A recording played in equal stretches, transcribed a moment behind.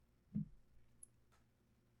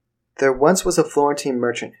There once was a Florentine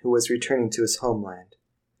merchant who was returning to his homeland,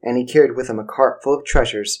 and he carried with him a cart full of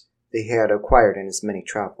treasures that he had acquired in his many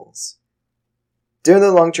travels. During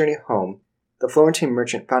the long journey home, the Florentine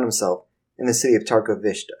merchant found himself in the city of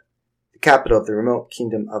Targovishta, the capital of the remote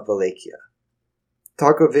kingdom of Wallachia.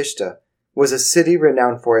 Targovishta was a city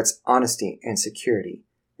renowned for its honesty and security,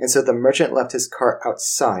 and so the merchant left his cart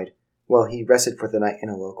outside while he rested for the night in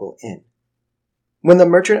a local inn. When the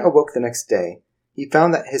merchant awoke the next day, he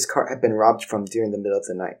found that his cart had been robbed from during the middle of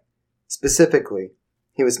the night. Specifically,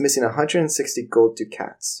 he was missing 160 gold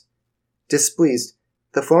ducats. Displeased,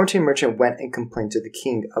 the Florentine merchant went and complained to the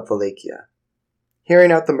king of Wallachia.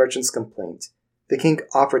 Hearing out the merchant's complaint, the king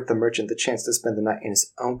offered the merchant the chance to spend the night in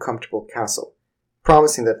his own comfortable castle,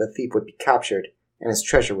 promising that the thief would be captured and his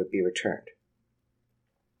treasure would be returned.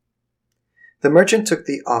 The merchant took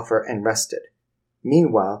the offer and rested.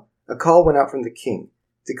 Meanwhile, a call went out from the king,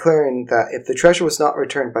 declaring that if the treasure was not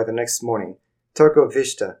returned by the next morning,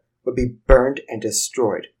 Targovishta would be burned and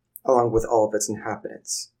destroyed, along with all of its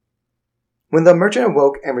inhabitants. When the merchant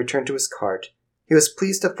awoke and returned to his cart, he was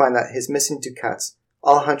pleased to find that his missing ducats,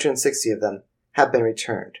 all 160 of them, had been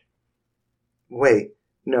returned. Wait,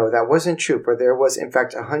 no, that wasn't true, for there was in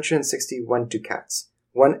fact 161 ducats,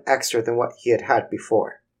 one extra than what he had had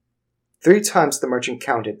before. 3 times the merchant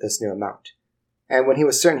counted this new amount, and when he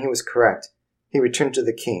was certain he was correct, he returned to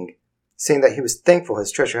the king, saying that he was thankful his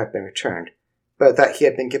treasure had been returned, but that he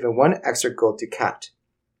had been given 1 extra gold ducat.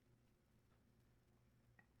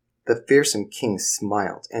 The fearsome king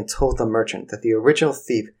smiled and told the merchant that the original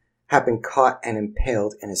thief had been caught and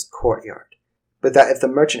impaled in his courtyard, but that if the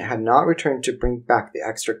merchant had not returned to bring back the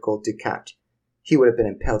extra gold ducat, he would have been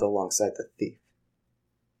impaled alongside the thief.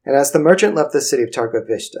 And as the merchant left the city of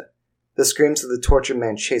Targovishta, the screams of the tortured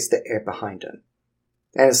man chased the air behind him.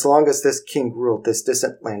 And as long as this king ruled this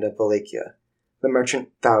distant land of Wallachia, the merchant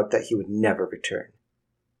vowed that he would never return.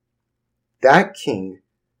 That king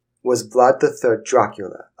was Vlad III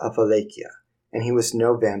Dracula of Wallachia, and he was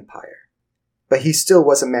no vampire. But he still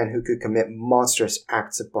was a man who could commit monstrous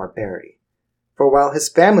acts of barbarity. For while his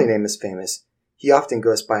family name is famous, he often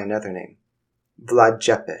goes by another name, Vlad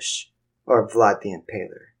Jepish, or Vlad the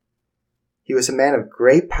Impaler. He was a man of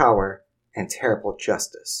great power and terrible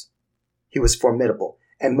justice. He was formidable,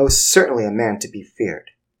 and most certainly a man to be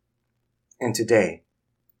feared. And today,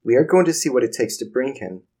 we are going to see what it takes to bring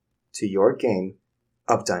him to your game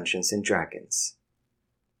of Dungeons & Dragons.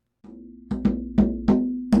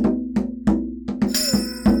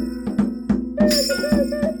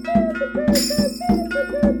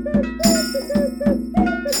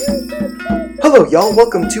 Hello y'all,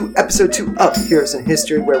 welcome to episode 2 of Heroes in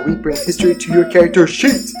History, where we bring history to your character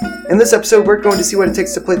sheet. In this episode, we're going to see what it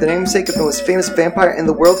takes to play the namesake of the most famous vampire in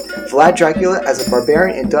the world, Vlad Dracula, as a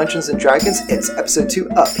barbarian in Dungeons & Dragons. It's episode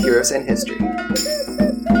 2 of Heroes in History.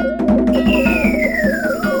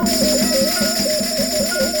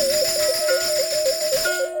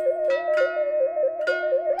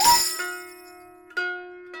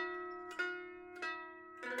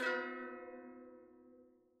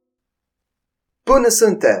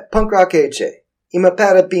 Buonasera, punk rock AJ. Ima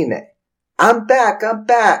parabene. I'm back.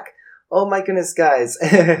 Oh my goodness, guys.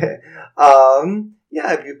 Yeah,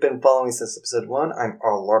 if you've been following since episode 1, I'm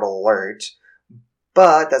a little late.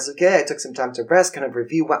 But that's okay. I took some time to rest, kind of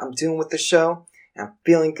review what I'm doing with the show, and I'm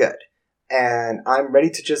feeling good. And I'm ready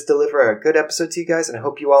to just deliver a good episode to you guys, and I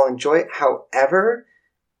hope you all enjoy it. However,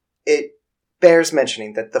 it bears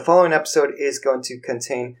mentioning that the following episode is going to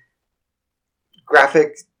contain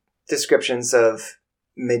graphic descriptions of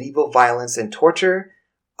medieval violence and torture.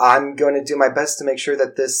 I'm going to do my best to make sure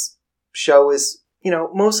that this show is,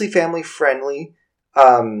 mostly family friendly,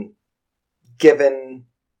 given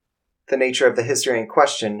the nature of the history in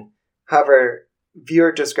question. However,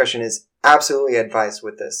 viewer discretion is absolutely advised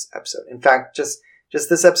with this episode. In fact, just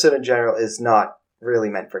this episode in general is not really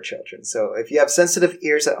meant for children. So if you have sensitive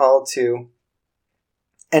ears at all to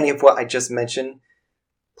any of what I just mentioned,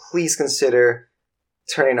 please consider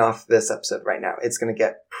turning off this episode right now. It's going to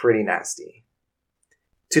get pretty nasty.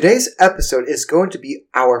 Today's episode is going to be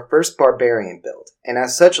our first barbarian build, and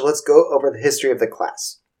as such, let's go over the history of the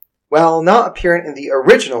class. While not appearing in the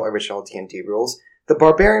original D&D rules, the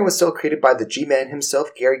barbarian was still created by the G-Man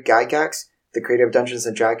himself, Gary Gygax, the creator of Dungeons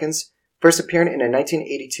 & Dragons, first appearing in a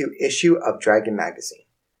 1982 issue of Dragon magazine.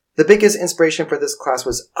 The biggest inspiration for this class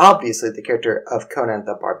was obviously the character of Conan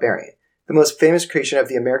the Barbarian, the most famous creation of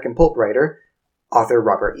the American pulp writer, author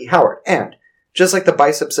Robert E. Howard, and, just like the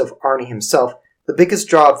biceps of Arnie himself, the biggest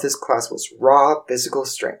draw of this class was raw physical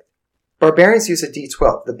strength. Barbarians use a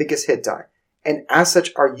D12, the biggest hit die, and as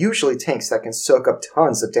such are usually tanks that can soak up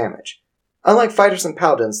tons of damage. Unlike fighters and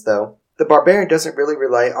paladins, though, the barbarian doesn't really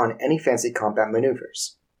rely on any fancy combat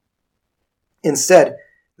maneuvers. Instead,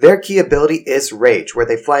 their key ability is Rage, where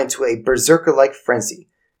they fly into a berserker-like frenzy,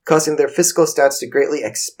 causing their physical stats to greatly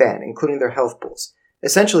expand, including their health pools,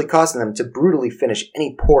 essentially causing them to brutally finish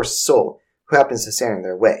any poor soul who happens to stand in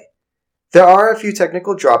their way. There are a few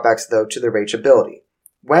technical drawbacks, though, to the Rage ability.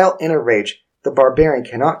 While in a rage, the barbarian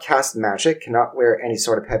cannot cast magic, cannot wear any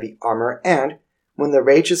sort of heavy armor, and, when the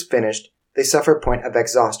rage is finished, they suffer a point of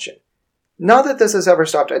exhaustion. Not that this has ever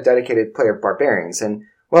stopped a dedicated player of barbarians, and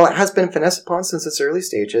while it has been finessed upon since its early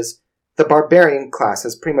stages, the barbarian class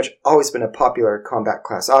has pretty much always been a popular combat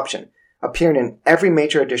class option, appearing in every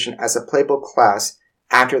major edition as a playable class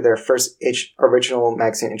after their first original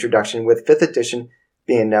magazine introduction, with 5th edition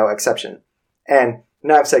being no exception. And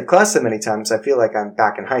now I've said class so many times, I feel like I'm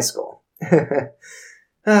back in high school.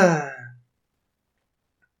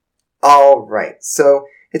 Alright, so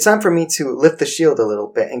it's time for me to lift the shield a little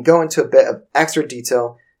bit and go into a bit of extra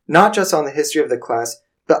detail, not just on the history of the class,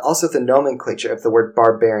 but also the nomenclature of the word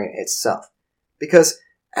barbarian itself. Because,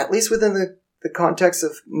 at least within the context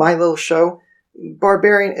of my little show,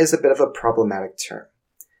 barbarian is a bit of a problematic term.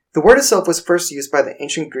 The word itself was first used by the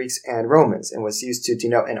ancient Greeks and Romans, and was used to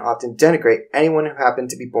denote and often denigrate anyone who happened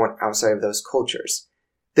to be born outside of those cultures.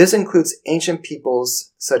 This includes ancient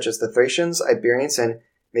peoples such as the Thracians, Iberians, and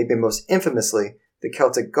maybe most infamously, the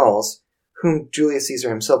Celtic Gauls, whom Julius Caesar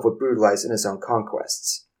himself would brutalize in his own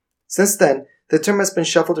conquests. Since then, the term has been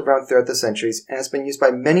shuffled around throughout the centuries and has been used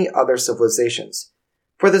by many other civilizations.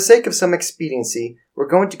 For the sake of some expediency, we're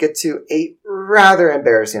going to get to a rather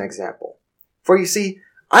embarrassing example. For you see,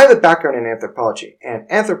 I have a background in anthropology, and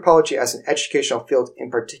anthropology as an educational field in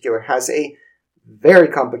particular has a very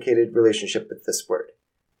complicated relationship with this word.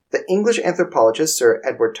 The English anthropologist Sir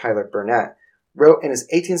Edward Tyler Burnett wrote in his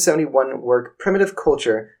 1871 work Primitive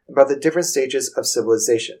Culture about the different stages of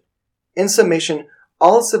civilization. In summation,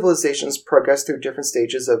 all civilizations progress through different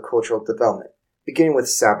stages of cultural development, beginning with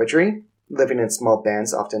savagery, living in small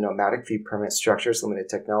bands, often nomadic, few permanent structures, limited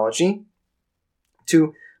technology,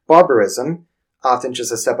 to barbarism, often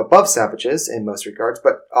just a step above savages in most regards,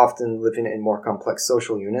 but often living in more complex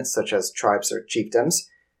social units such as tribes or chiefdoms,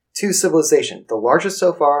 to civilization, the largest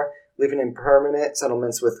so far, living in permanent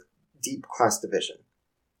settlements with deep class division.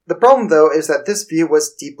 The problem, though, is that this view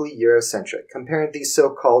was deeply Eurocentric, comparing these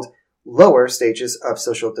so-called lower stages of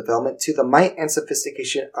social development to the might and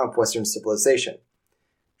sophistication of Western civilization.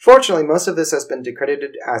 Fortunately, most of this has been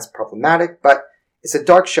discredited as problematic, but it's a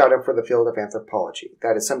dark shadow for the field of anthropology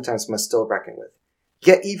that it sometimes must still reckon with.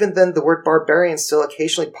 Yet even then, the word barbarian still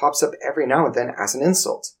occasionally pops up every now and then as an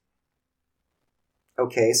insult.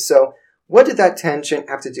 Okay, so what did that tangent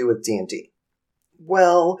have to do with D&D?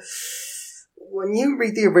 Well, when you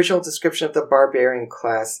read the original description of the barbarian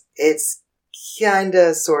class, it's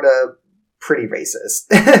kinda, sorta, pretty racist.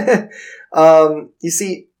 You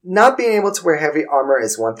see, not being able to wear heavy armor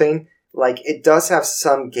is one thing. Like, it does have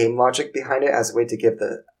some game logic behind it as a way to give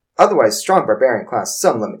the otherwise strong barbarian class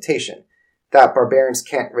some limitation. That barbarians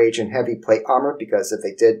can't rage in heavy plate armor because if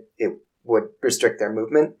they did, it would restrict their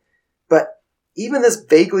movement. But even this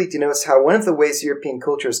vaguely denotes how one of the ways European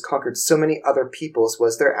cultures conquered so many other peoples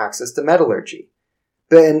was their access to metallurgy.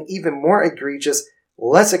 But an even more egregious,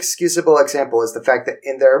 less excusable example is the fact that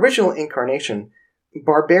in their original incarnation,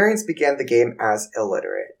 barbarians began the game as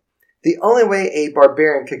illiterate. The only way a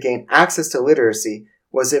barbarian could gain access to literacy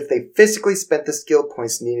was if they physically spent the skill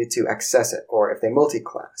points needed to access it, or if they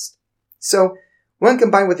multi-classed. So, when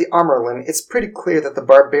combined with the armor limit, it's pretty clear that the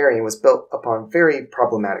barbarian was built upon very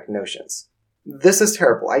problematic notions. This is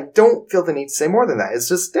terrible. I don't feel the need to say more than that. It's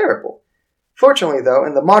just terrible. Fortunately, though,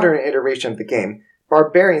 in the modern iteration of the game,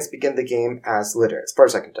 barbarians begin the game as literate, as far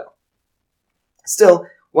as I can tell. Still,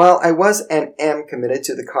 while I was and am committed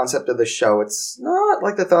to the concept of the show, it's not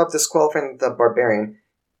like the thought of disqualifying the barbarian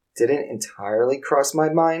didn't entirely cross my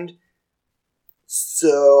mind.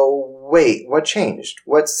 So, wait, what changed?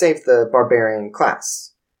 What saved the barbarian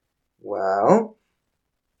class? Well,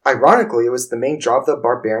 ironically, it was the main draw of the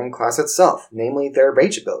barbarian class itself, namely their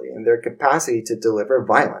rage ability and their capacity to deliver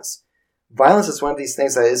violence. Violence is one of these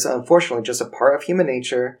things that is unfortunately just a part of human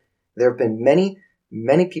nature. There have been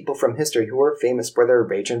many people from history who are famous for their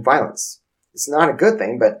rage and violence. It's not a good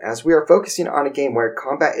thing, but as we are focusing on a game where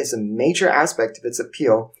combat is a major aspect of its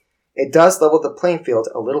appeal, it does level the playing field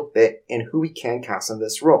a little bit in who we can cast in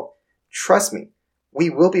this role. Trust me, we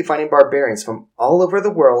will be finding barbarians from all over the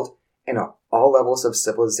world and on all levels of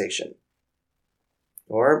civilization.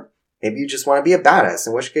 Or maybe you just want to be a badass,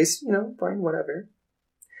 in which case, fine, whatever.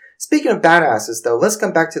 Speaking of badasses, though, let's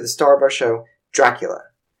come back to the star of our show, Dracula.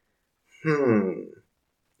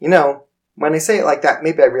 When I say it like that,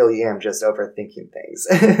 maybe I really am just overthinking things.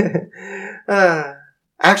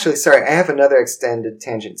 Actually, sorry, I have another extended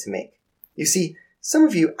tangent to make. You see, some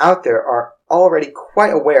of you out there are already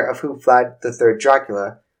quite aware of who Vlad III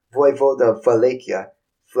Dracula, Voivode of Wallachia,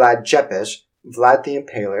 Vlad Tepes, Vlad the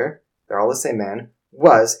Impaler, they're all the same man,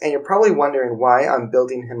 was, and you're probably wondering why I'm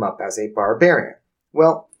building him up as a barbarian.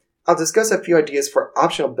 Well, I'll discuss a few ideas for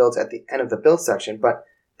optional builds at the end of the build section, but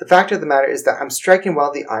the fact of the matter is that I'm striking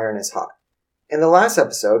while the iron is hot. In the last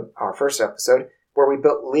episode, our first episode, where we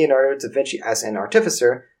built Leonardo da Vinci as an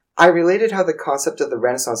artificer, I related how the concept of the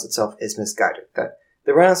Renaissance itself is misguided, that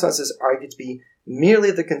the Renaissance is argued to be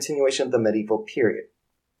merely the continuation of the medieval period.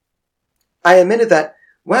 I admitted that,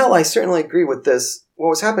 while I certainly agree with this, what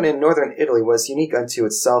was happening in northern Italy was unique unto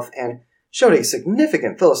itself and showed a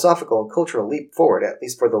significant philosophical and cultural leap forward, at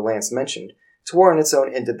least for the lands mentioned, toward its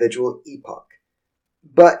own individual epoch.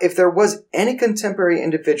 But if there was any contemporary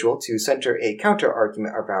individual to center a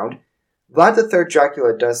counter-argument around, Vlad III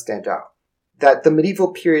Dracula does stand out, that the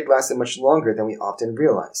medieval period lasted much longer than we often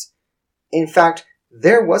realize. In fact,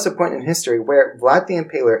 there was a point in history where Vlad the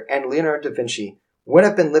Impaler and Leonardo da Vinci would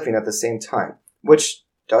have been living at the same time, which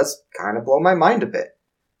does kind of blow my mind a bit.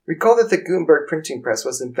 Recall that the Gutenberg printing press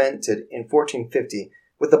was invented in 1450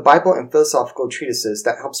 with the Bible and philosophical treatises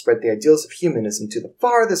that helped spread the ideals of humanism to the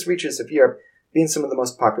farthest reaches of Europe, being some of the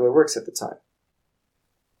most popular works at the time.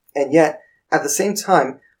 And yet, at the same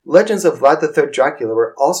time, Legends of Vlad III Dracula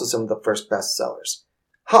were also some of the first bestsellers.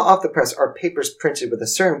 Hot off the press are papers printed with a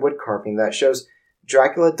certain wood carving that shows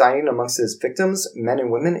Dracula dining amongst his victims, men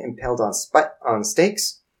and women impaled on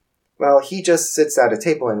stakes. Well, he just sits at a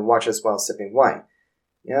table and watches while sipping wine.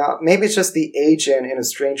 You know, maybe it's just the age and, in a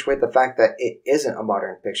strange way, the fact that it isn't a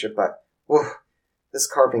modern picture, but, whew, this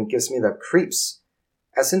carving gives me the creeps.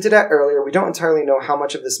 As hinted at earlier, we don't entirely know how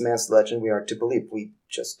much of this man's legend we are to believe. We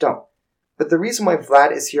just don't. But the reason why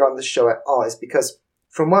Vlad is here on the show at all is because,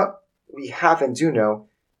 from what we have and do know,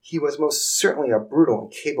 he was most certainly a brutal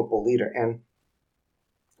and capable leader, and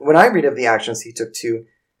when I read of the actions he took to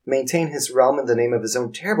maintain his realm in the name of his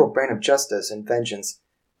own terrible brand of justice and vengeance,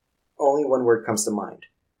 only one word comes to mind: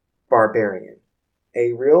 barbarian.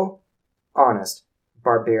 A real, honest,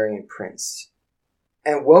 barbarian prince.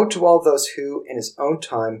 And woe to all those who, in his own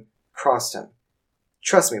time, crossed him.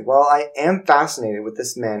 Trust me, while I am fascinated with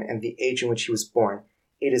this man and the age in which he was born,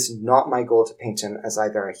 it is not my goal to paint him as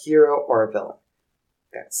either a hero or a villain.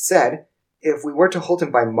 That said, if we were to hold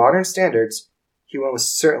him by modern standards, he will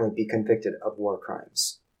most certainly be convicted of war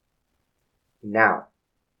crimes. Now,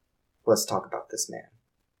 let's talk about this man.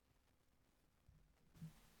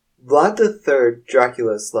 Vlad III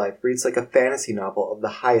Dracula's life reads like a fantasy novel of the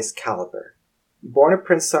highest caliber. Born a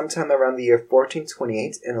prince sometime around the year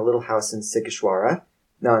 1428 in a little house in Sighisoara,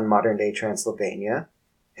 now in modern-day Transylvania,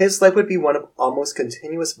 his life would be one of almost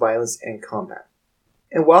continuous violence and combat.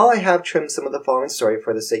 And while I have trimmed some of the following story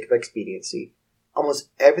for the sake of expediency, almost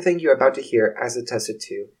everything you're about to hear as attested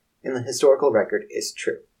to in the historical record is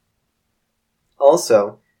true.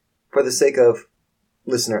 Also, for the sake of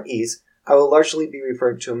listener ease, I will largely be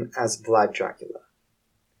referring to him as Vlad Dracula.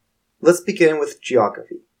 Let's begin with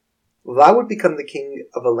geography. Vlad would become the king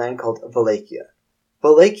of a land called Wallachia.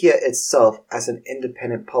 Wallachia itself, as an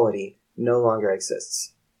independent polity, no longer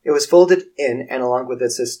exists. It was folded in, and along with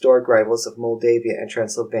its historic rivals of Moldavia and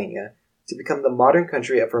Transylvania, to become the modern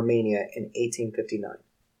country of Romania in 1859.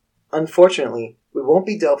 Unfortunately, we won't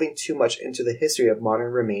be delving too much into the history of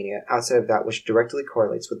modern Romania outside of that which directly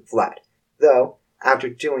correlates with Vlad, though, after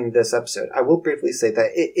doing this episode, I will briefly say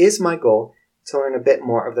that it is my goal to learn a bit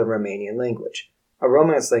more of the Romanian language, a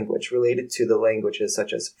Romance language related to the languages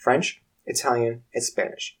such as French, Italian, and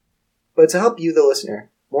Spanish. But to help you, the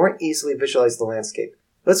listener, more easily visualize the landscape,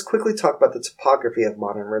 let's quickly talk about the topography of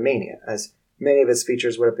modern Romania, as many of its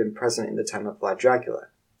features would have been present in the time of Vlad Dracula.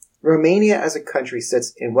 Romania as a country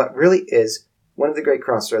sits in what really is one of the great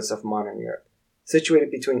crossroads of modern Europe,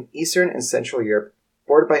 situated between Eastern and Central Europe,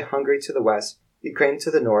 bordered by Hungary to the west, Ukraine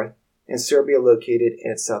to the north, and Serbia located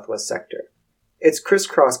in its southwest sector. It's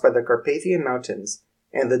crisscrossed by the Carpathian Mountains,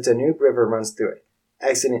 and the Danube River runs through it,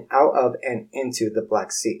 exiting out of and into the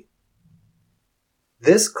Black Sea.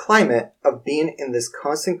 This climate of being in this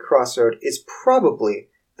constant crossroad is probably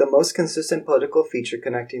the most consistent political feature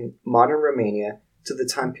connecting modern Romania to the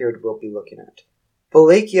time period we'll be looking at.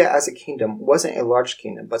 Wallachia as a kingdom wasn't a large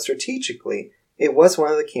kingdom, but strategically, it was one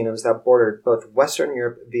of the kingdoms that bordered both Western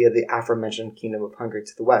Europe via the aforementioned Kingdom of Hungary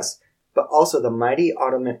to the west, but also the mighty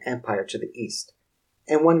Ottoman Empire to the east.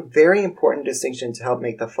 And one very important distinction to help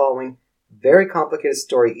make the following very complicated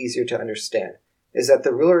story easier to understand is that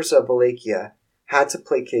the rulers of Wallachia had to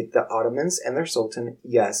placate the Ottomans and their sultan,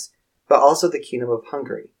 yes, but also the Kingdom of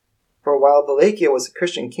Hungary. For while Wallachia was a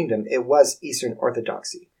Christian kingdom, it was Eastern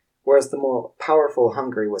Orthodoxy, whereas the more powerful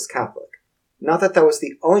Hungary was Catholic. Not that that was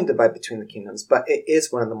the only divide between the kingdoms, but it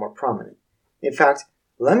is one of the more prominent. In fact,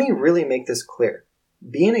 let me really make this clear.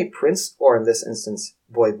 Being a prince, or in this instance,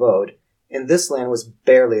 voivode, in this land was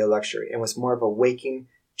barely a luxury and was more of a waking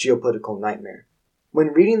geopolitical nightmare. When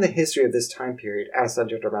reading the history of this time period as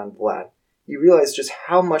centered around Vlad, you realize just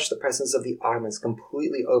how much the presence of the Ottomans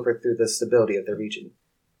completely overthrew the stability of the region.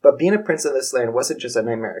 But being a prince in this land wasn't just a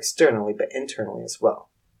nightmare externally, but internally as well.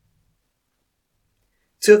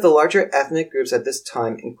 Two of the larger ethnic groups at this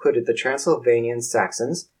time included the Transylvanian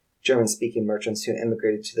Saxons, German-speaking merchants who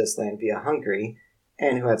immigrated to this land via Hungary,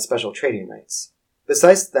 and who had special trading rights.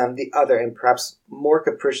 Besides them, the other and perhaps more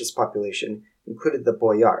capricious population included the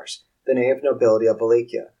boyars, the native nobility of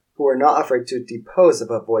Wallachia, who were not afraid to depose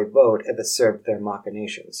of a voivode if it served their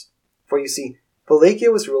machinations. For you see,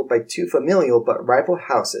 Wallachia was ruled by two familial but rival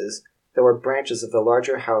houses that were branches of the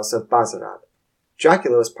larger house of Basarab.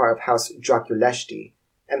 Dracula was part of House Draculeshti,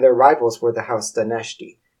 and their rivals were the House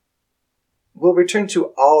Daneshti. We'll return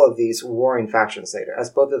to all of these warring factions later, as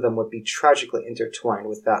both of them would be tragically intertwined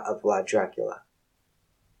with that of Vlad Dracula.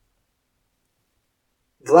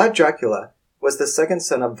 Vlad Dracula was the second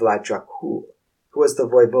son of Vlad Dracul, who was the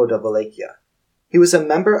voivode of Wallachia. He was a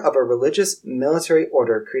member of a religious military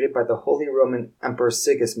order created by the Holy Roman Emperor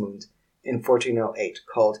Sigismund in 1408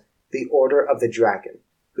 called the Order of the Dragon,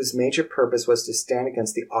 whose major purpose was to stand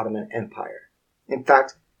against the Ottoman Empire. In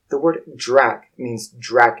fact, the word Drac means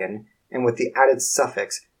dragon, and with the added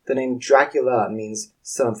suffix, the name Dracula means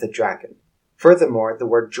son of the dragon. Furthermore, the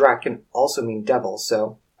word Drac can also mean devil,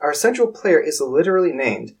 so our central player is literally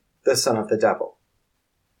named the son of the devil.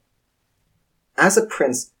 As a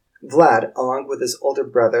prince, Vlad, along with his older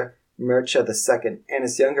brother Mircea II and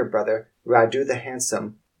his younger brother Radu the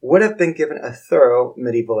Handsome, would have been given a thorough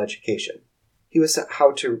medieval education. He was taught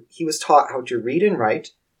how to read and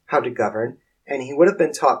write, how to govern, and he would have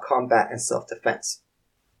been taught combat and self-defense.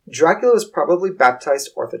 Dracula was probably baptized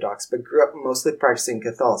Orthodox but grew up mostly practicing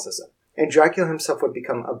Catholicism, and Dracula himself would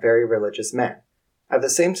become a very religious man. At the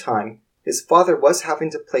same time, his father was having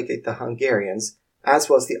to placate the Hungarians, as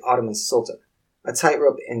was the Ottoman Sultan, a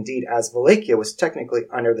tightrope indeed, as Wallachia was technically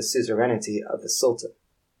under the suzerainty of the Sultan.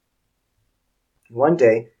 One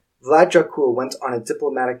day, Vlad Dracul went on a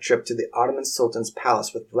diplomatic trip to the Ottoman Sultan's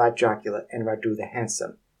palace with Vlad Dracula and Radu the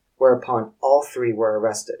Handsome, whereupon all three were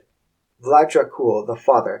arrested. Vlad Dracul, the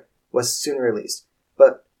father, was soon released,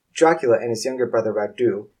 but Dracula and his younger brother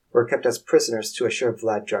Radu were kept as prisoners to assure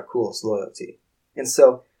Vlad Dracul's loyalty. And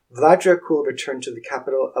so, Vlad Dracul returned to the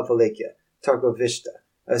capital of Wallachia, Targovishta,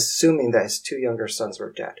 assuming that his two younger sons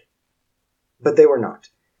were dead. But they were not.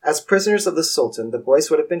 As prisoners of the Sultan, the boys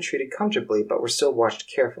would have been treated comfortably but were still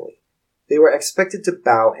watched carefully. They were expected to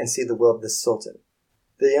bow and see the will of the Sultan.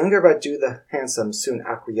 The younger Radu the Handsome soon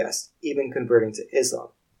acquiesced, even converting to Islam.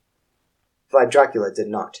 Vlad Dracula did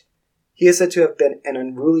not. He is said to have been an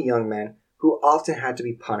unruly young man who often had to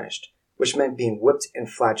be punished, which meant being whipped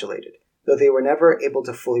and flagellated, though they were never able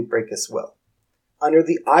to fully break his will. Under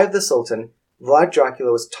the eye of the Sultan, Vlad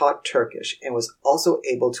Dracula was taught Turkish and was also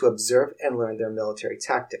able to observe and learn their military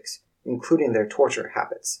tactics, including their torture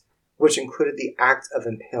habits, which included the act of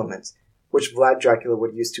impalement, which Vlad Dracula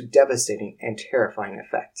would use to devastating and terrifying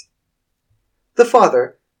effect. The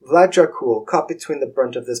father, Vlad Dracul, caught between the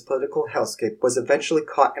brunt of this political hellscape, was eventually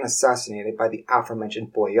caught and assassinated by the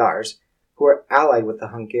aforementioned boyars, who were allied with the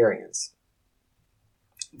Hungarians.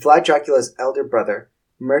 Vlad Dracula's elder brother,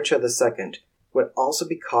 Mircea II, would also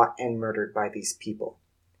be caught and murdered by these people.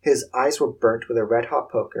 His eyes were burnt with a red-hot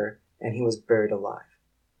poker, and he was buried alive.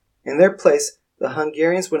 In their place, the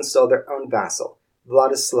Hungarians would install their own vassal,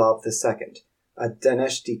 Vladislav II, a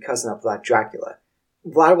Daneshti cousin of Vlad Dracula.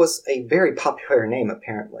 Vlad was a very popular name,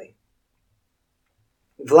 apparently.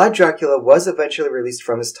 Vlad Dracula was eventually released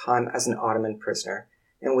from his time as an Ottoman prisoner,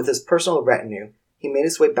 and with his personal retinue, he made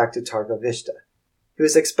his way back to Targovishta. He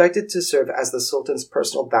was expected to serve as the Sultan's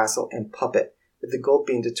personal vassal and puppet, with the goal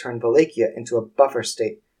being to turn Wallachia into a buffer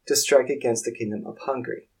state to strike against the Kingdom of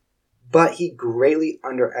Hungary. But he greatly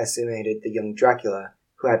underestimated the young Dracula,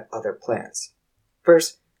 who had other plans.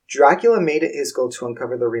 First, Dracula made it his goal to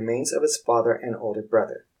uncover the remains of his father and older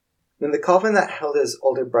brother. When the coffin that held his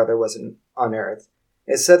older brother was unearthed,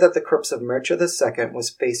 it said that the corpse of Mircea II was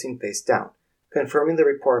facing face down, confirming the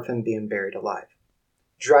report of him being buried alive.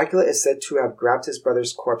 Dracula is said to have grabbed his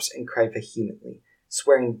brother's corpse and cried vehemently,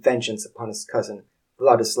 swearing vengeance upon his cousin,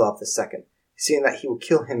 Vladislav II, seeing that he would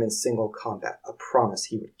kill him in single combat, a promise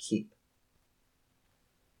he would keep.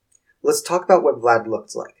 Let's talk about what Vlad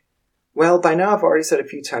looked like. Well, by now I've already said a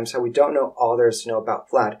few times how we don't know all there is to know about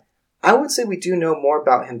Vlad. I would say we do know more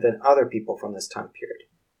about him than other people from this time period.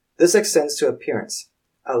 This extends to appearance.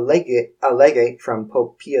 A legate from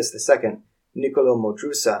Pope Pius II, Nicolo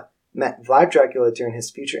Modrusa, met Vlad Dracula during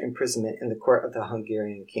his future imprisonment in the court of the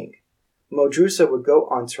Hungarian king. Modrusa would go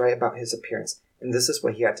on to write about his appearance, and this is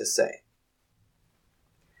what he had to say.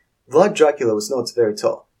 Vlad Dracula was not very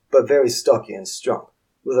tall, but very stocky and strong,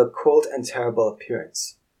 with a cold and terrible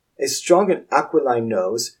appearance. A strong and aquiline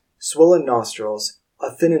nose, swollen nostrils,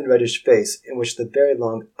 a thin and reddish face in which the very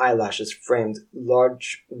long eyelashes framed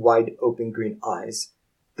large, wide open green eyes.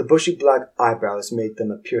 The bushy black eyebrows made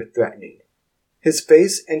them appear threatening. His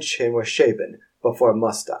face and chin were shaven, but for a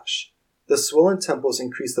mustache. The swollen temples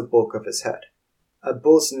increased the bulk of his head. A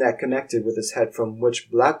bull's neck connected with his head from which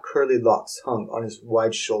black curly locks hung on his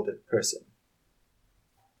wide-shouldered person.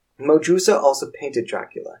 Modrusa also painted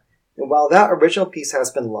Dracula, and while that original piece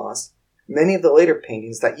has been lost, many of the later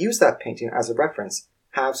paintings that use that painting as a reference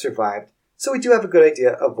have survived, so we do have a good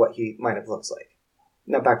idea of what he might have looked like.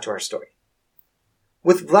 Now back to our story.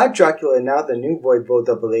 With Vlad Dracula now the new voivode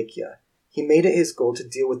of Wallachia, he made it his goal to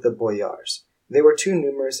deal with the boyars. They were too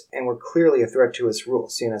numerous and were clearly a threat to his rule,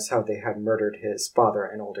 seeing as how they had murdered his father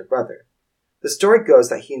and older brother. The story goes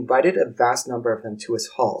that he invited a vast number of them to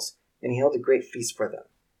his halls, and he held a great feast for them.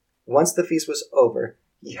 Once the feast was over,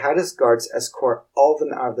 he had his guards escort all of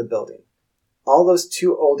them out of the building. All those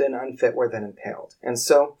too old and unfit were then impaled. And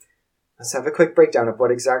so, let's have a quick breakdown of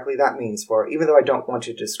what exactly that means, for even though I don't want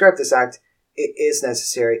to describe this act, it is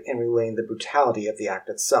necessary in relaying the brutality of the act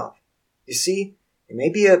itself. You see, it may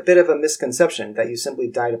be a bit of a misconception that you simply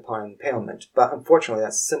died upon impalement, but unfortunately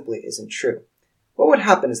that simply isn't true. What would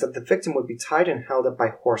happen is that the victim would be tied and held up by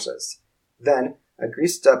horses. Then, a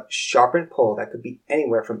greased-up, sharpened pole that could be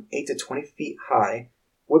anywhere from 8 to 20 feet high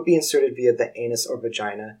would be inserted via the anus or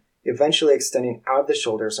vagina, eventually extending out of the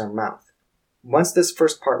shoulders or mouth. Once this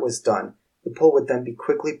first part was done, the pole would then be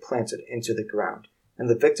quickly planted into the ground, and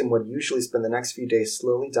the victim would usually spend the next few days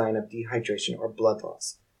slowly dying of dehydration or blood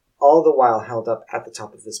loss, all the while held up at the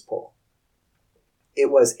top of this pole.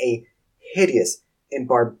 It was a hideous and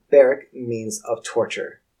barbaric means of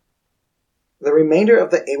torture. The remainder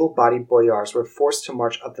of the able-bodied boyars were forced to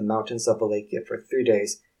march up the mountains of Wallachia for 3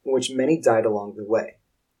 days, in which many died along the way.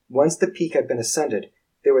 Once the peak had been ascended,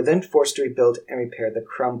 they were then forced to rebuild and repair the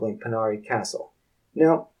crumbling Panari Castle.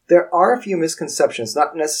 Now, there are a few misconceptions,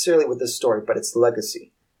 not necessarily with this story, but its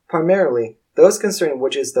legacy. Primarily, those concerning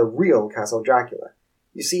which is the real Castle Dracula.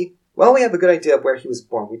 You see, while we have a good idea of where he was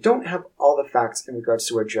born, we don't have all the facts in regards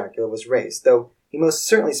to where Dracula was raised, though he most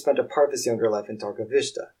certainly spent a part of his younger life in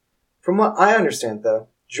Targovishta. From what I understand, though,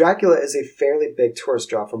 Dracula is a fairly big tourist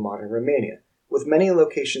draw for modern Romania, with many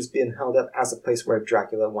locations being held up as a place where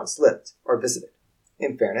Dracula once lived or visited.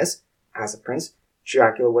 In fairness, as a prince,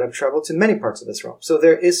 Dracula would have traveled to many parts of this realm, so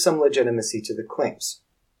there is some legitimacy to the claims.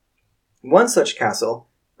 One such castle,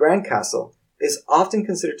 Bran Castle, is often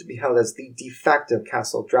considered to be held as the de facto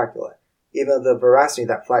Castle Dracula, even though the veracity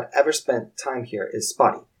that Vlad ever spent time here is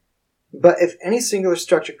spotty. But if any singular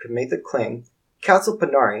structure could make the claim, Castle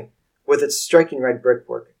Panari, with its striking red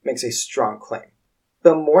brickwork, makes a strong claim.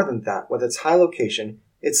 But more than that, with its high location,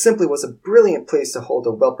 it simply was a brilliant place to hold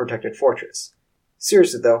a well-protected fortress.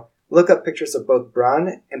 Seriously though, look up pictures of both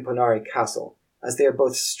Bran and Panari Castle, as they are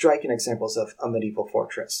both striking examples of a medieval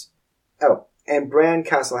fortress. Oh, and Bran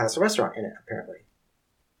Castle has a restaurant in it, apparently.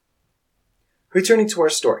 Returning to our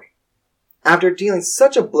story. After dealing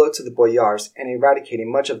such a blow to the boyars and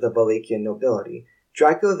eradicating much of the Wallachian nobility,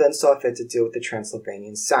 Dracula then saw fit to deal with the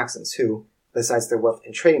Transylvanian Saxons who, besides their wealth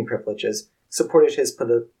and trading privileges, supported his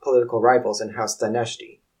political rivals in House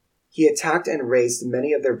Daneshti. He attacked and razed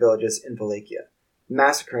many of their villages in Wallachia,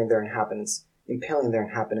 massacring their inhabitants, impaling their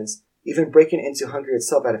inhabitants, even breaking into Hungary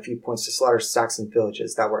itself at a few points to slaughter Saxon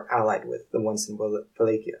villages that were allied with the ones in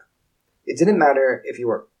Wallachia. It didn't matter if you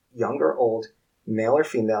were young or old, male or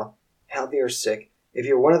female, healthy or sick. If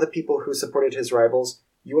you were one of the people who supported his rivals,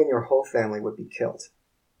 you and your whole family would be killed.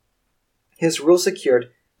 His rule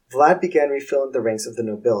secured, Vlad began refilling the ranks of the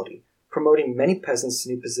nobility, promoting many peasants to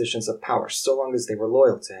new positions of power so long as they were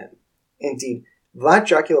loyal to him. Indeed, Vlad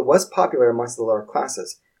Dracula was popular amongst the lower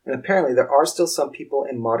classes, and apparently there are still some people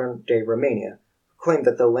in modern-day Romania who claim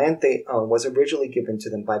that the land they own was originally given to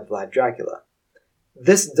them by Vlad Dracula.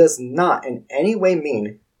 This does not in any way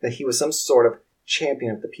mean that he was some sort of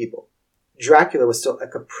champion of the people. Dracula was still a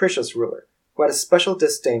capricious ruler who had a special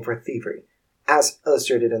disdain for thievery, as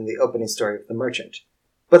illustrated in the opening story of The Merchant.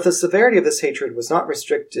 But the severity of this hatred was not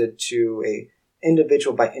restricted to a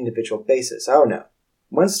individual-by-individual basis. Oh no.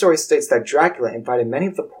 One story states that Dracula invited many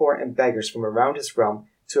of the poor and beggars from around his realm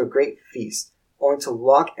to a great feast, only to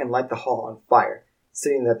lock and light the hall on fire,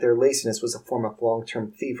 stating that their laziness was a form of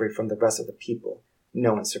long-term thievery from the rest of the people.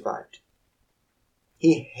 No one survived.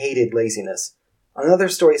 He hated laziness. Another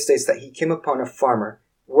story states that he came upon a farmer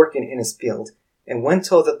working in his field, and when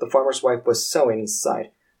told that the farmer's wife was sewing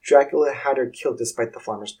inside, Dracula had her killed despite the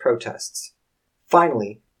farmer's protests.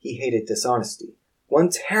 Finally, he hated dishonesty. One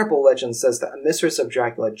terrible legend says that a mistress of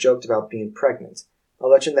Dracula joked about being pregnant, a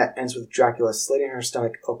legend that ends with Dracula slitting her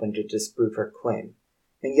stomach open to disprove her claim.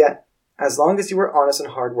 And yet, as long as you were honest and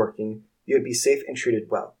hardworking, you would be safe and treated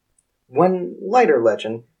well. One lighter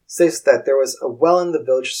legend states that there was a well in the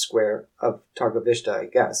village square of Targovishta, I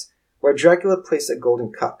guess, where Dracula placed a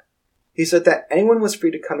golden cup. He said that anyone was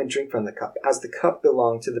free to come and drink from the cup, as the cup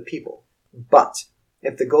belonged to the people. But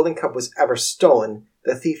if the golden cup was ever stolen,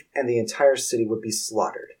 the thief and the entire city would be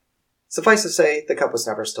slaughtered. Suffice to say, the cup was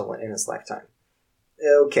never stolen in his lifetime.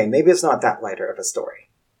 Okay, maybe it's not that lighter of a story.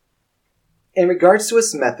 In regards to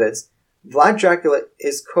his methods, Vlad Dracula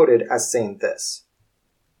is quoted as saying this: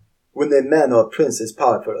 "When a man or prince is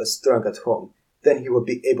powerful or strong at home, then he will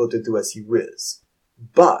be able to do as he wills.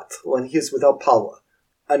 But when he is without power,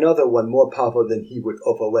 another one more powerful than he would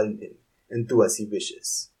overwhelm him and do as he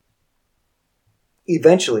wishes."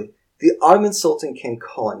 Eventually, the Ottoman Sultan came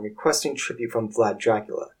calling, requesting tribute from Vlad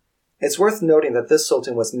Dracula. It's worth noting that this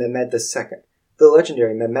Sultan was Mehmed II, the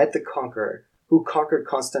legendary Mehmed the Conqueror, who conquered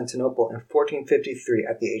Constantinople in 1453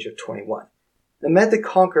 at the age of 21. Mehmed the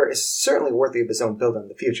Conqueror is certainly worthy of his own build in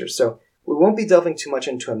the future, so we won't be delving too much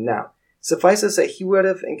into him now. Suffice to say, he would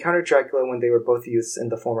have encountered Dracula when they were both youths in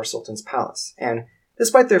the former Sultan's palace, and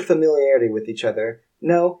despite their familiarity with each other,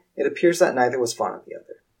 no, it appears that neither was fond of the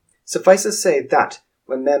other. Suffice to say that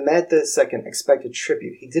when Mehmed II expected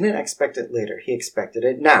tribute, he didn't expect it later, he expected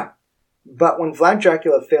it now. But when Vlad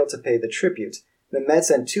Dracula failed to pay the tribute, Mehmed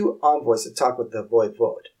sent 2 envoys to talk with the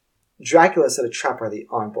voivode. Dracula set a trap for the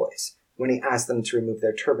envoys when he asked them to remove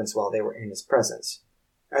their turbans while they were in his presence.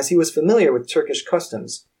 As he was familiar with Turkish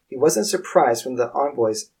customs, he wasn't surprised when the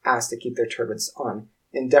envoys asked to keep their turbans on,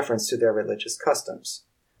 in deference to their religious customs.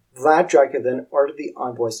 Vlad Dracula then ordered the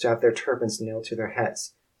envoys to have their turbans nailed to their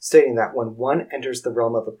heads, stating that when one enters the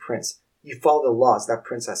realm of a prince, you follow the laws that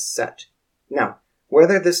prince has set. Now,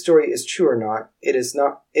 whether this story is true or not, it is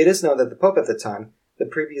known that the Pope at the time, the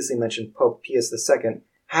previously mentioned Pope Pius II,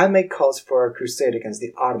 had made calls for a crusade against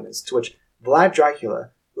the Ottomans, to which Vlad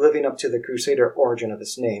Dracula, living up to the crusader origin of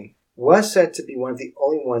his name, was said to be one of the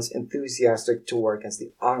only ones enthusiastic to war against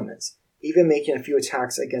the Ottomans, even making a few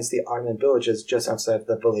attacks against the Ottoman villages just outside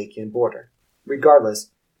the Wallachian border.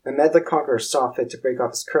 Regardless, Mehmed the Conqueror saw fit to break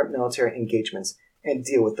off his current military engagements and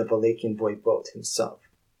deal with the Wallachian voivode himself.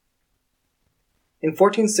 In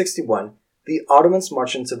 1461, the Ottomans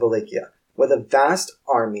marched into Wallachia with a vast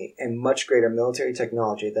army and much greater military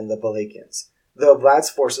technology than the Wallachians, though Vlad's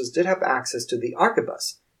forces did have access to the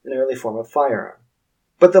arquebus, an early form of firearm.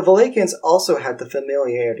 But the Wallachians also had the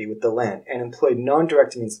familiarity with the land and employed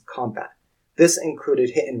non-direct means of combat. This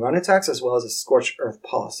included hit-and-run attacks as well as a scorched earth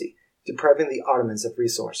policy, depriving the Ottomans of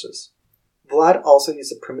resources. Vlad also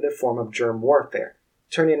used a primitive form of germ warfare,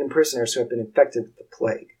 turning in prisoners who had been infected with the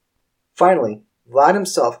plague. Finally, Vlad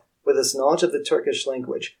himself, with his knowledge of the Turkish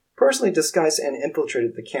language, personally disguised and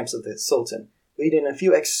infiltrated the camps of the Sultan, leading a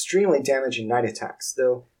few extremely damaging night attacks,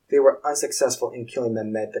 though they were unsuccessful in killing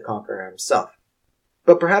Mehmed the Conqueror himself.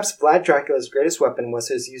 But perhaps Vlad Dracula's greatest weapon was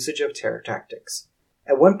his usage of terror tactics.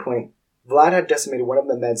 At one point, Vlad had decimated one of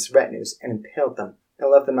Mehmed's retinues and impaled them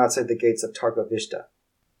and left them outside the gates of Targovishta.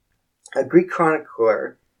 A Greek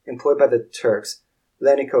chronicler employed by the Turks,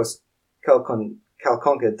 Lenikos Chalcondyles,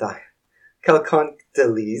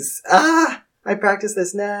 I practice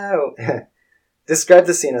this now, described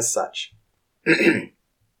the scene as such.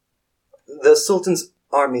 The Sultan's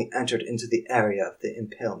army entered into the area of the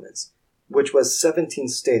impalements, which was 17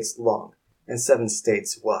 states long and 7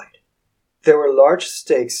 states wide. There were large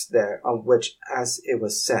stakes there on which, as it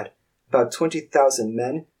was said, about 20,000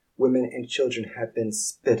 men, women, and children had been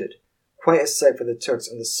spitted, quite a sight for the Turks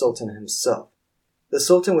and the Sultan himself. The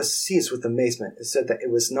Sultan was seized with amazement and said that it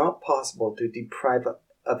was not possible to deprive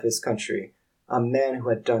of his country a man who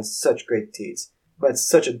had done such great deeds, who had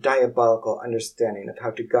such a diabolical understanding of how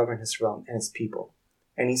to govern his realm and his people.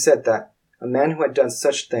 And he said that a man who had done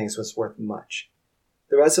such things was worth much.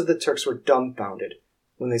 The rest of the Turks were dumbfounded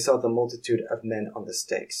when they saw the multitude of men on the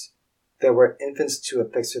stakes. There were infants too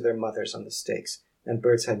affixed to their mothers on the stakes, and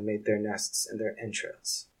birds had made their nests in their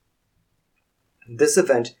entrails. This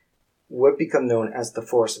event would become known as the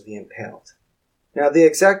Force of the Impaled. Now, the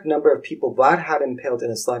exact number of people Vlad had impaled in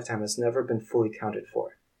his lifetime has never been fully counted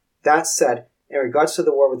for. That said, in regards to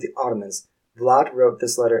the war with the Ottomans, Vlad wrote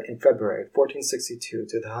this letter in February 1462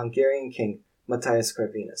 to the Hungarian king Matthias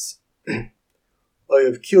Corvinus. I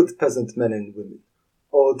have killed peasant men and women,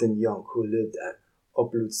 old and young, who lived at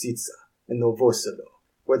Obluzica and Novoselo,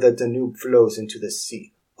 where the Danube flows into the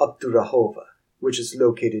sea, up to Rahova, which is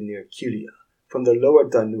located near Kilia, from the lower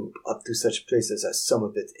Danube up to such places as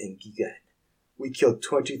Somervit and Gigan. We killed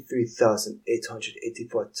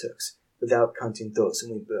 23,884 Turks, without counting those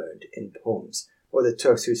whom we burned in homes, or the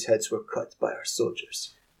Turks whose heads were cut by our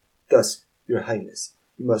soldiers. Thus, your highness,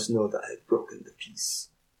 you must know that I have broken the peace.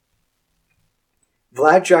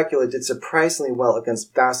 Vlad Dracula did surprisingly well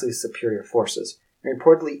against vastly superior forces, and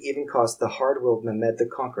reportedly even caused the hard-willed Mehmed the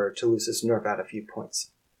Conqueror to lose his nerve at a few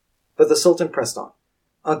points. But the Sultan pressed on.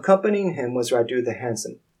 Accompanying him was Radu the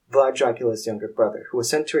Handsome, Vlad Dracula's younger brother, who was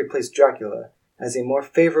sent to replace Dracula as a more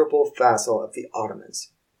favorable vassal of the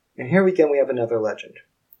Ottomans. And here again we have another legend.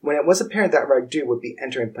 When it was apparent that Radu would be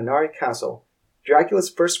entering Panari Castle, Dracula's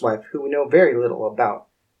first wife, who we know very little about,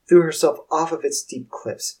 threw herself off of its steep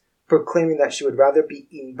cliffs, proclaiming that she would rather be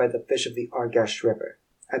eaten by the fish of the Argash River.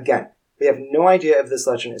 Again, we have no idea if this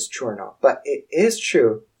legend is true or not, but it is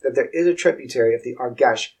true that there is a tributary of the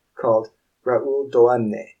Argash called Raul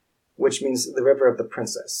Doamne, which means the river of the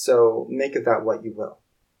princess, so make of that what you will.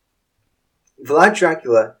 Vlad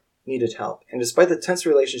Dracula needed help, and despite the tense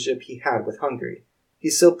relationship he had with Hungary, he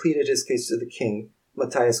still pleaded his case to the king,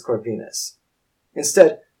 Matthias Corvinus.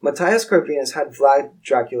 Instead, Matthias Corvinus had Vlad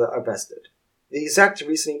Dracula arrested. The exact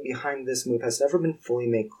reasoning behind this move has never been fully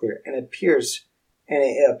made clear, and it appears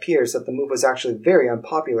that the move was actually very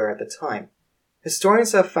unpopular at the time.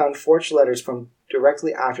 Historians have found forged letters from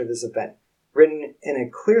directly after this event, written in a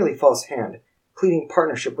clearly false hand, pleading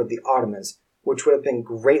partnership with the Ottomans, which would have been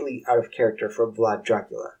greatly out of character for Vlad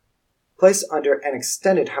Dracula. Placed under an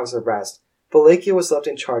extended house arrest, Wallachia was left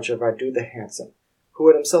in charge of Radu the Handsome, who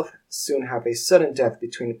would himself soon have a sudden death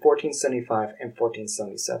between 1475 and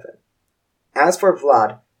 1477. As for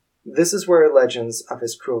Vlad, this is where legends of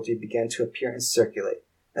his cruelty began to appear and circulate,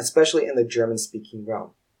 especially in the German-speaking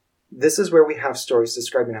realm. This is where we have stories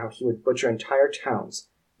describing how he would butcher entire towns,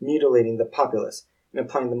 mutilating the populace, and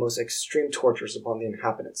applying the most extreme tortures upon the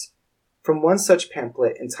inhabitants. From one such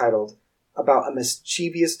pamphlet entitled About a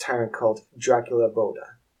Mischievous Tyrant Called Dracula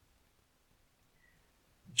Voda.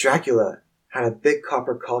 Dracula had a big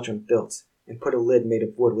copper cauldron built and put a lid made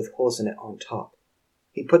of wood with holes in it on top.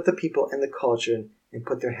 He put the people in the cauldron and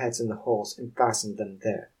put their heads in the holes and fastened them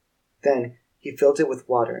there. Then he filled it with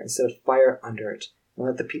water and set a fire under it and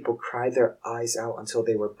let the people cry their eyes out until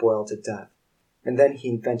they were boiled to death. And then he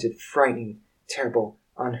invented frightening, terrible,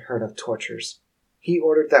 unheard-of tortures. He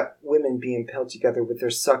ordered that women be impaled together with their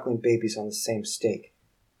suckling babies on the same stake.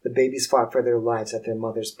 The babies fought for their lives at their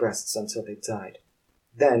mother's breasts until they died.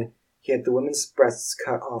 Then he had the women's breasts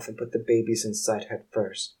cut off and put the babies inside head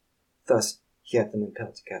first. Thus, he had them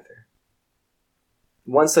impaled together.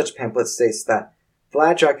 One such pamphlet states that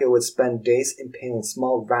Vlad Dracula would spend days impaling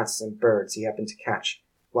small rats and birds he happened to catch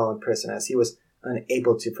while in prison, as he was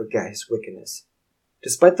unable to forget his wickedness.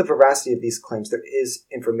 Despite the veracity of these claims, there is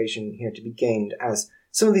information here to be gained, as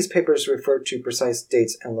some of these papers refer to precise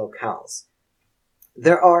dates and locales.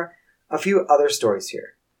 There are a few other stories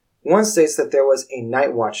here. One states that there was a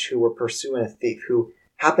night watch who were pursuing a thief who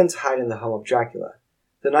happened to hide in the home of Dracula.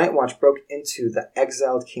 The night watch broke into the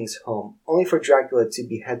exiled king's home, only for Dracula to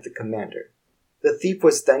behead the commander. The thief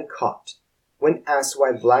was then caught. When asked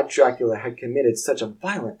why Vlad Dracula had committed such a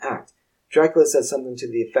violent act, Dracula said something to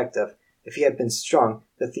the effect of, if he had been strong,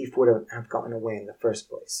 the thief would have gotten away in the first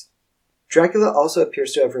place. Dracula also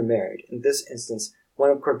appears to have remarried, in this instance,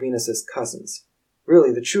 one of Corvinus's cousins.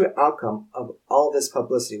 Really, the true outcome of all this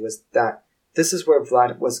publicity was that this is where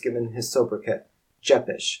Vlad was given his sobriquet,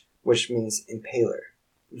 Jepish, which means impaler.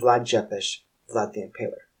 Vlad Jepish, Vlad the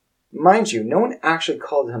Impaler. Mind you, no one actually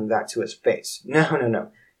called him that to his face.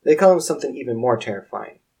 No. They called him something even more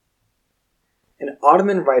terrifying. An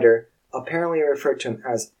Ottoman writer apparently referred to him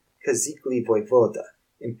as Kazikli Voivoda,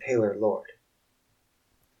 Impaler Lord.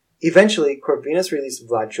 Eventually, Corvinus released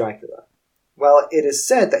Vlad Dracula. While it is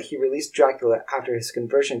said that he released Dracula after his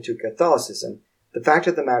conversion to Catholicism, the fact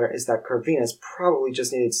of the matter is that Corvinus probably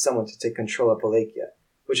just needed someone to take control of Wallachia,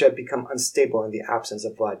 which had become unstable in the absence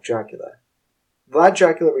of Vlad Dracula. Vlad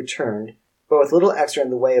Dracula returned, but with little extra in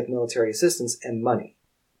the way of military assistance and money.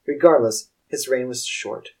 Regardless, his reign was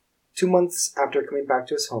short. 2 months after coming back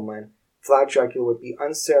to his homeland, Vlad Dracula would be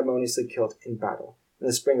unceremoniously killed in battle in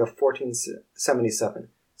the spring of 1477,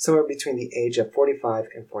 somewhere between the age of 45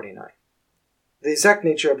 and 49. The exact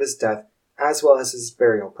nature of his death, as well as his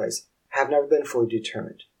burial place, have never been fully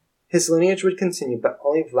determined. His lineage would continue, but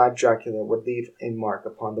only Vlad Dracula would leave a mark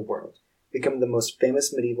upon the world, becoming the most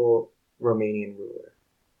famous medieval Romanian ruler.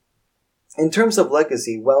 In terms of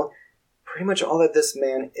legacy, well, pretty much all that this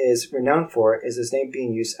man is renowned for is his name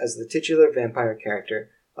being used as the titular vampire character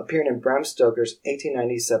appearing in Bram Stoker's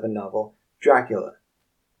 1897 novel, Dracula.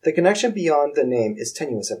 The connection beyond the name is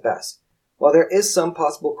tenuous at best. While there is some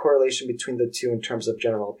possible correlation between the two in terms of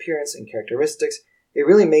general appearance and characteristics, it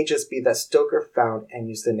really may just be that Stoker found and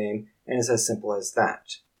used the name, and is as simple as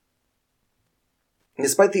that. And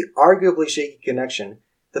despite the arguably shaky connection,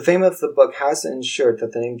 the fame of the book has ensured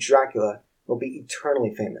that the name Dracula will be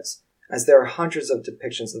eternally famous, as there are hundreds of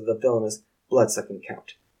depictions of the villainous, blood-sucking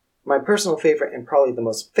count. My personal favorite, and probably the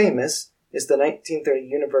most famous, is the 1930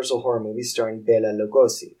 Universal horror movie starring Bela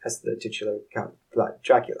Lugosi as the titular Count Vlad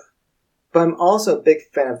Dracula. But I'm also a big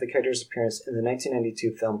fan of the character's appearance in the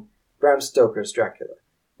 1992 film Bram Stoker's Dracula,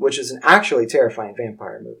 which is an actually terrifying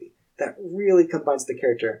vampire movie that really combines the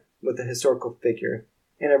character with the historical figure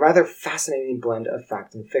in a rather fascinating blend of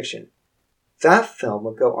fact and fiction. That film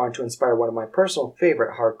would go on to inspire one of my personal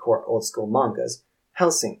favorite hardcore old-school mangas,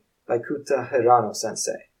 Hellsing by Kuta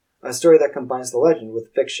Hirano-sensei, a story that combines the legend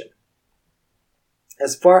with fiction.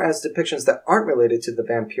 As far as depictions that aren't related to the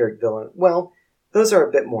vampiric villain, well, those are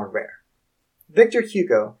a bit more rare. Victor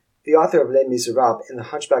Hugo, the author of Les Miserables and The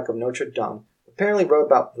Hunchback of Notre Dame, apparently wrote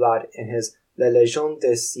about Vlad in his La Légende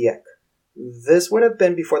des Siècles. This would have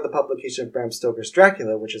been before the publication of Bram Stoker's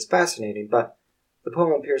Dracula, which is fascinating, but the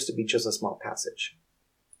poem appears to be just a small passage.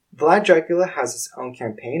 Vlad Dracula has its own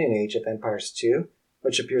campaign in Age of Empires 2,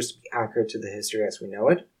 which appears to be accurate to the history as we know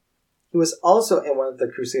it. He was also in one of the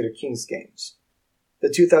Crusader Kings games. The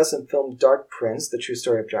 2000 film Dark Prince, The True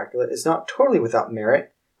Story of Dracula, is not totally without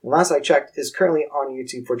merit, and last I checked, is currently on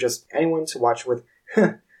YouTube for just anyone to watch with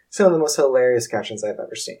some of the most hilarious captions I've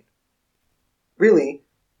ever seen. Really,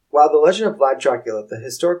 while the legend of Vlad Dracula, the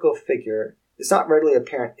historical figure, is not readily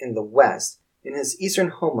apparent in the West, in his eastern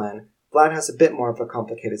homeland, Vlad has a bit more of a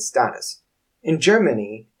complicated status. In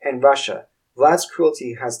Germany and Russia, Vlad's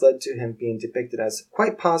cruelty has led to him being depicted as,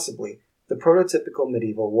 quite possibly, the prototypical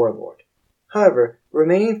medieval warlord. However,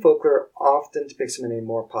 Romanian folklore often depicts him in a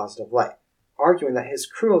more positive light, arguing that his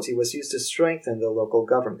cruelty was used to strengthen the local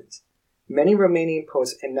government. Many Romanian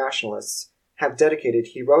poets and nationalists have dedicated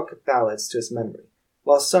heroic ballads to his memory,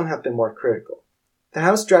 while some have been more critical. The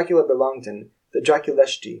house Dracula belonged in, the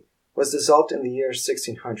Draculești, was dissolved in the year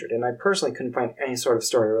 1600, and I personally couldn't find any sort of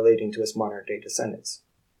story relating to his modern-day descendants.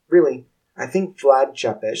 Really, I think Vlad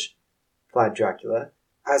Țepeș, Vlad Dracula,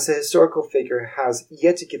 as a historical figure has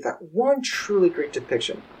yet to give that one truly great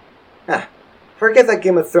depiction. Forget that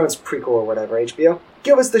Game of Thrones prequel or whatever, HBO.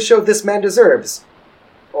 Give us the show this man deserves!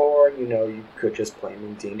 Or, you could just play him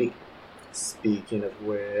in D&D. Speaking of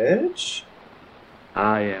which...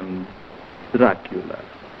 I am Dracula.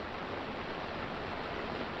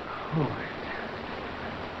 Oh,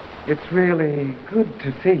 it's really good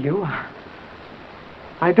to see you.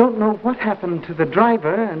 I don't know what happened to the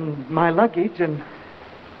driver and my luggage and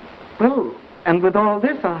with all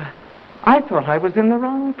this, I thought I was in the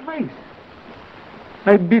wrong place.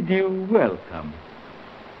 I bid you welcome.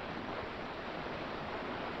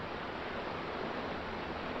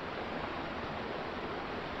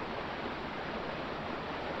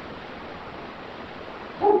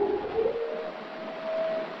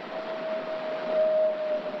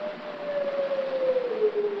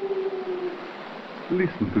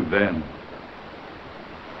 Listen to them.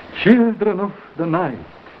 Children of the night.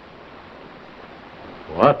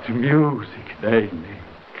 What music they make.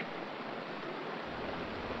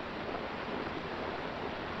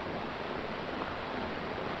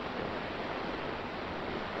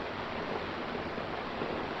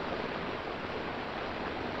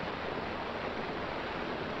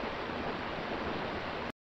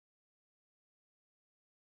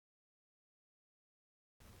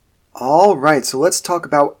 Alright, so let's talk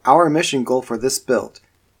about our mission goal for this build.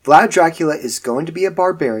 Vlad Dracula is going to be a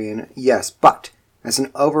barbarian, yes, but as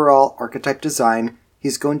an overall archetype design,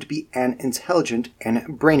 he's going to be an intelligent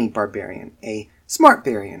and brainy barbarian, a smart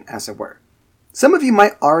barbarian, as it were. Some of you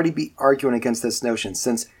might already be arguing against this notion,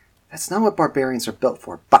 since that's not what barbarians are built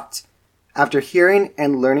for, but after hearing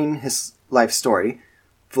and learning his life story,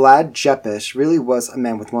 Vlad Țepeș really was a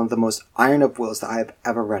man with one of the most iron of wills that I have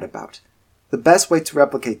ever read about. The best way to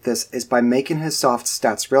replicate this is by making his soft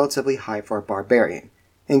stats relatively high for a barbarian.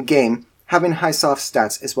 In game, having high soft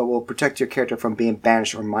stats is what will protect your character from being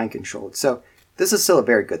banished or mind-controlled, so this is still a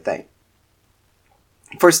very good thing.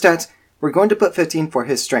 For stats, we're going to put 15 for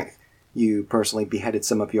his strength. You personally beheaded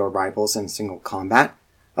some of your rivals in single combat.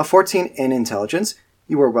 A 14 in intelligence,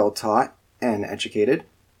 you were well taught and educated.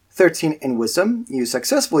 13 in wisdom, you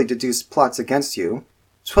successfully deduced plots against you.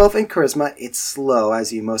 12 in Charisma, it's slow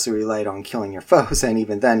as you mostly relied on killing your foes, and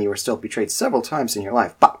even then you were still betrayed several times in your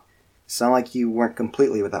life, but it's not like you weren't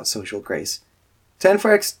completely without social grace. 10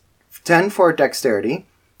 for Dexterity.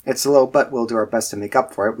 It's low, but we'll do our best to make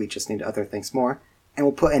up for it. We just need other things more. And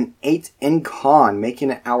we'll put an 8 in Con,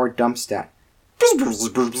 making it our dump stat.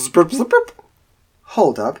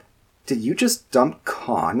 Hold up. Did you just dump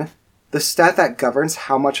Con? The stat that governs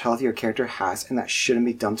how much health your character has and that shouldn't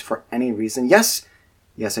be dumped for any reason? Yes,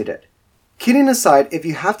 I did. Kidding aside, if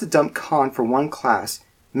you have to dump Con for one class,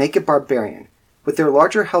 make it Barbarian. With their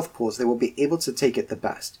larger health pools, they will be able to take it the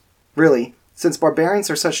best. Really, since Barbarians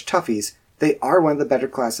are such toughies, they are one of the better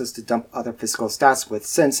classes to dump other physical stats with,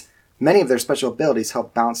 since many of their special abilities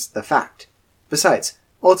help balance the fact. Besides,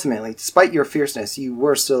 ultimately, despite your fierceness, you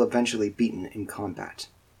were still eventually beaten in combat.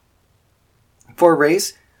 For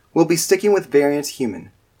race, we'll be sticking with Variant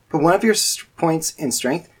Human. Put one of your points in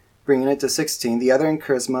Strength, bringing it to 16, the other in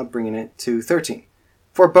Charisma, bringing it to 13.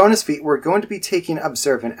 For bonus feat, we're going to be taking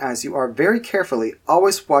Observant, as you are very carefully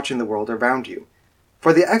always watching the world around you.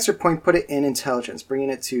 For the extra point, put it in Intelligence, bringing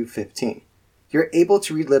it to 15. You're able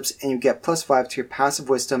to read lips and you get +5 to your passive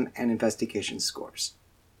wisdom and investigation scores.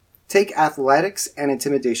 Take Athletics and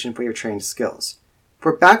Intimidation for your trained skills.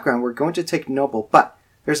 For background, we're going to take Noble, but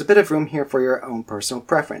there's a bit of room here for your own personal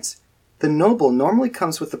preference. The Noble normally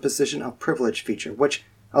comes with the Position of Privilege feature, which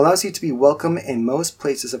allows you to be welcome in most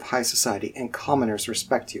places of high society and commoners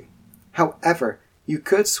respect you. However, you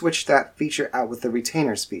could switch that feature out with the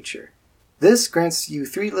Retainers feature. This grants you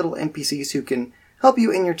 3 little NPCs who can help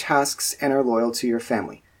you in your tasks and are loyal to your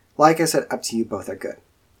family. Like I said, up to you, both are good.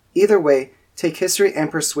 Either way, take History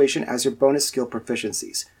and Persuasion as your bonus skill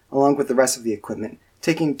proficiencies, along with the rest of the equipment,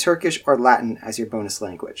 taking Turkish or Latin as your bonus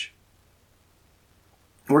language.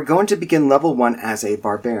 We're going to begin level 1 as a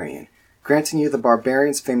Barbarian, granting you the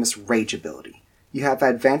Barbarian's famous Rage ability. You have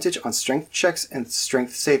advantage on strength checks and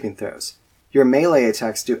strength saving throws. Your melee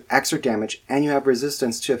attacks do extra damage, and you have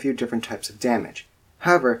resistance to a few different types of damage.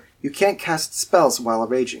 However, you can't cast spells while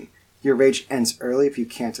raging. Your rage ends early if you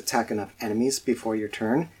can't attack enough enemies before your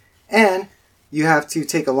turn, and you have to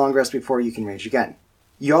take a long rest before you can rage again.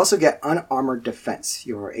 You also get Unarmored Defense.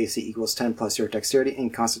 Your AC equals 10 plus your Dexterity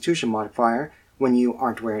and Constitution modifier when you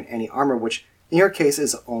aren't wearing any armor, which in your case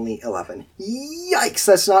is only 11. Yikes,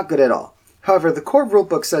 that's not good at all. However, the core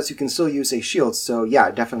rulebook says you can still use a shield, so yeah,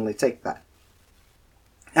 definitely take that.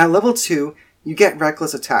 At level 2, you get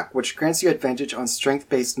Reckless Attack, which grants you advantage on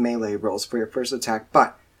strength-based melee rolls for your first attack,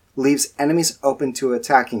 but leaves enemies open to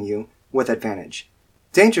attacking you with advantage.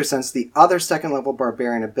 Danger Sense, the other second-level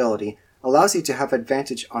Barbarian ability, allows you to have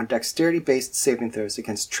advantage on dexterity-based saving throws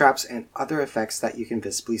against traps and other effects that you can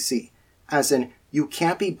visibly see, as in, you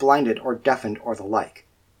can't be blinded or deafened or the like.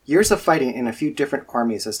 Years of fighting in a few different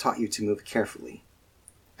armies has taught you to move carefully.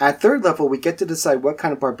 At 3rd level, we get to decide what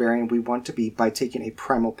kind of barbarian we want to be by taking a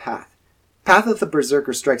primal path. Path of the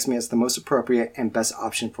Berserker strikes me as the most appropriate and best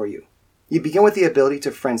option for you. You begin with the ability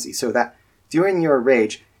to Frenzy, so that during your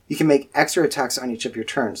rage, you can make extra attacks on each of your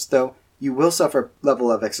turns, though you will suffer a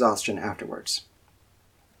level of exhaustion afterwards.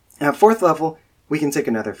 At 4th level, we can take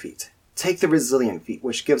another feat. Take the Resilient feat,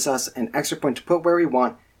 which gives us an extra point to put where we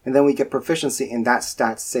want, and then we get proficiency in that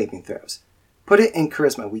stat's saving throws. Put it in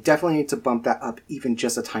Charisma. We definitely need to bump that up even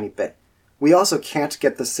just a tiny bit. We also can't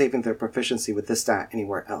get the saving throw proficiency with this stat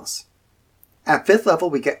anywhere else. At 5th level,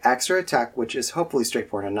 we get Extra Attack, which is hopefully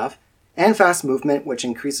straightforward enough, and Fast Movement, which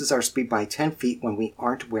increases our speed by 10 feet when we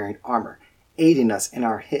aren't wearing armor, aiding us in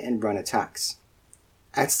our hit and run attacks.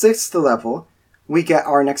 At 6th level, we get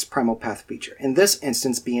our next Primal Path feature, in this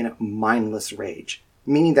instance being Mindless Rage,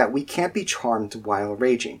 meaning that we can't be charmed while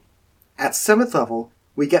raging. At 7th level,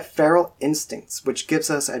 we get Feral Instincts, which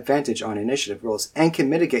gives us advantage on initiative rolls and can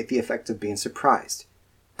mitigate the effect of being surprised.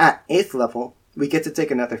 At 8th level, we get to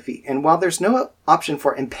take another feat, and while there's no option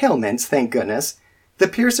for Impalement, thank goodness, the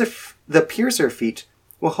Piercer feat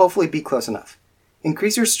will hopefully be close enough.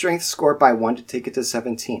 Increase your strength score by 1 to take it to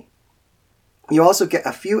 17. You also get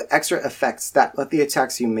a few extra effects that let the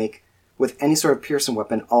attacks you make with any sort of piercing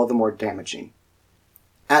weapon all the more damaging.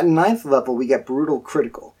 At 9th level, we get Brutal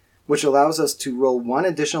Critical, which allows us to roll 1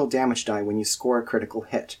 additional damage die when you score a critical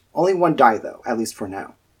hit. Only 1 die though, at least for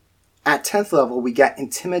now. At 10th level, we get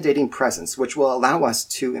Intimidating Presence, which will allow us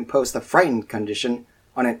to impose the Frightened condition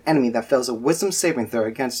on an enemy that fails a Wisdom saving throw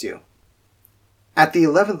against you. At the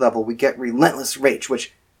 11th level, we get Relentless Rage,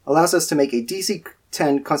 which allows us to make a DC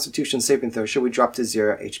 10 Constitution saving throw should we drop to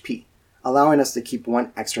 0 HP, allowing us to keep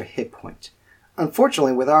 1 extra hit point.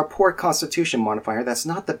 Unfortunately, with our poor Constitution modifier, that's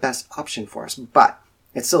not the best option for us, but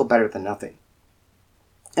it's still better than nothing.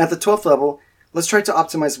 At the 12th level, let's try to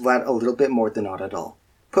optimize Vlad a little bit more than not at all.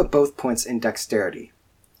 put both points in dexterity.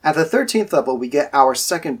 At the 13th level, we get our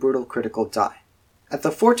second brutal critical die. At the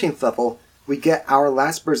 14th level, we get our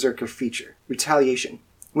last Berserker feature, Retaliation.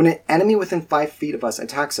 When an enemy within 5 feet of us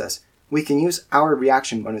attacks us, we can use our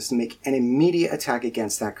reaction bonus to make an immediate attack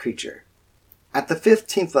against that creature. At the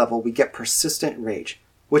 15th level, we get Persistent Rage,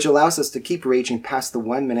 which allows us to keep raging past the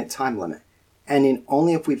 1 minute time limit, ending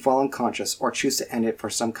only if we fall unconscious or choose to end it for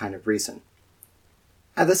some kind of reason.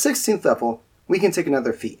 At the 16th level, we can take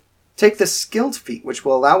another feat. Take the Skilled feat, which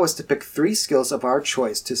will allow us to pick 3 skills of our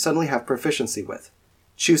choice to suddenly have proficiency with.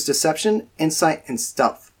 Choose Deception, Insight, and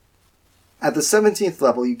Stealth. At the 17th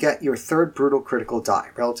level, you get your third brutal critical die,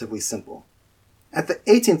 relatively simple. At the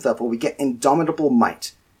 18th level, we get Indomitable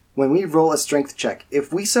Might. When we roll a strength check,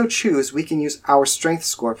 if we so choose, we can use our strength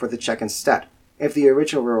score for the check instead, if the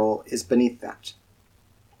original roll is beneath that.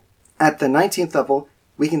 At the 19th level,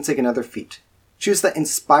 we can take another feat. Choose the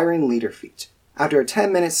Inspiring Leader feat. After a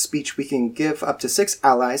 10-minute speech, we can give up to 6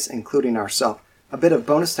 allies, including ourselves, a bit of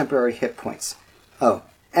bonus temporary hit points. Oh,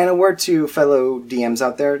 and a word to fellow DMs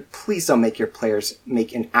out there, please don't make your players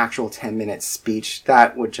make an actual 10-minute speech.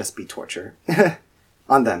 That would just be torture.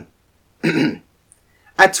 On them.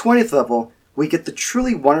 At 20th level, we get the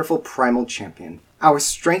truly wonderful Primal Champion. Our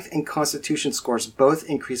strength and constitution scores both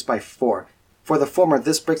increase by 4. For the former,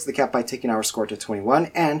 this breaks the cap by taking our score to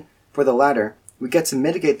 21, and for the latter, we get to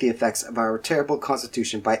mitigate the effects of our terrible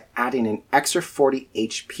constitution by adding an extra 40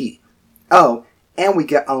 HP. Oh, and we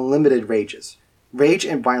get unlimited rages. Rage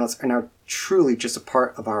and violence are now truly just a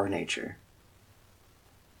part of our nature.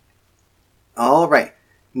 Alright,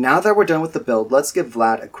 now that we're done with the build, let's give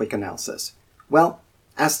Vlad a quick analysis. Well,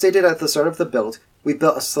 as stated at the start of the build, we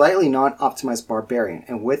built a slightly non-optimized barbarian,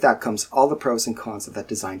 and with that comes all the pros and cons of that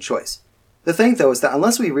design choice. The thing though is that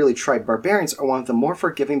unless we really tried, barbarians are one of the more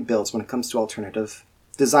forgiving builds when it comes to alternative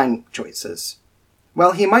design choices.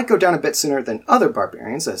 While he might go down a bit sooner than other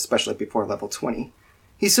barbarians, especially before level 20,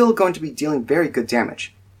 he's still going to be dealing very good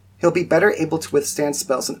damage. He'll be better able to withstand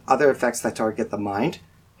spells and other effects that target the mind.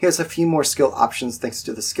 He has a few more skill options thanks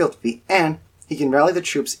to the Skilled feat, and he can rally the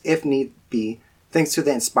troops if need be thanks to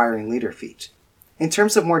the Inspiring Leader feat. In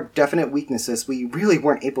terms of more definite weaknesses, we really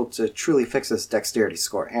weren't able to truly fix his dexterity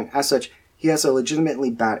score, and as such, he has a legitimately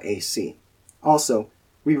bad AC. Also,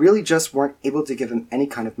 we really just weren't able to give him any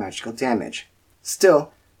kind of magical damage.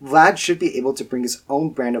 Still, Vlad should be able to bring his own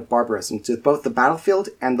brand of barbarism to both the battlefield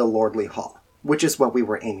and the Lordly Hall, which is what we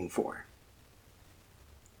were aiming for.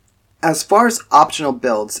 As far as optional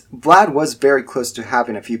builds, Vlad was very close to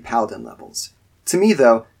having a few paladin levels. To me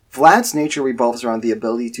though, Vlad's nature revolves around the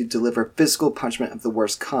ability to deliver physical punishment of the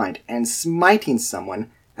worst kind, and smiting someone,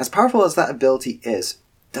 as powerful as that ability is,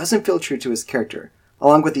 doesn't feel true to his character,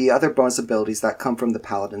 along with the other bonus abilities that come from the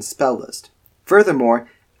paladin spell list. Furthermore,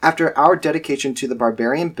 after our dedication to the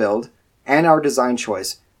barbarian build and our design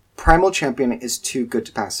choice, Primal Champion is too good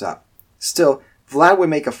to pass up. Still, Vlad would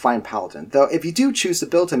make a fine paladin, though if you do choose to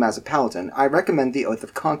build him as a paladin, I recommend the Oath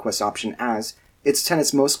of Conquest option as its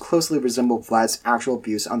tenets most closely resemble Vlad's actual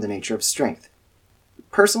views on the nature of strength.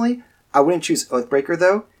 Personally, I wouldn't choose Oathbreaker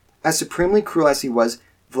though. As supremely cruel as he was,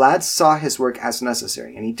 Vlad saw his work as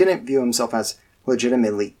necessary, and he didn't view himself as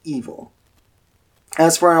legitimately evil.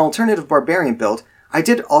 As for an alternative barbarian build, I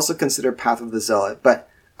did also consider Path of the Zealot, but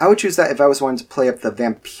I would choose that if I was wanting to play up the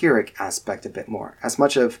vampiric aspect a bit more, as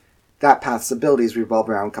much of that path's abilities revolve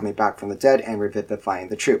around coming back from the dead and revivifying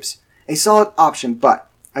the troops. A solid option, but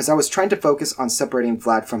as I was trying to focus on separating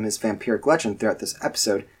Vlad from his vampiric legend throughout this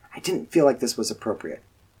episode, I didn't feel like this was appropriate.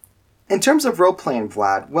 In terms of role-playing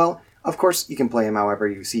Vlad, well, of course you can play him however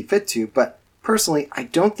you see fit to, but personally, I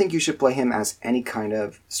don't think you should play him as any kind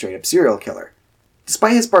of straight-up serial killer.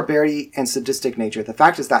 Despite his barbarity and sadistic nature, the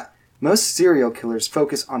fact is that most serial killers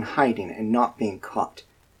focus on hiding and not being caught.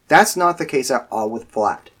 That's not the case at all with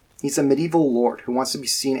Vlad. He's a medieval lord who wants to be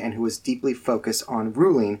seen and who is deeply focused on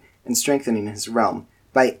ruling and strengthening his realm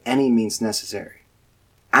by any means necessary.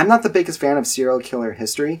 I'm not the biggest fan of serial killer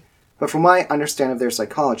history, but from what I understand of their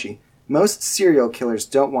psychology, most serial killers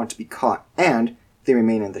don't want to be caught, and they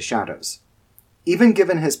remain in the shadows. Even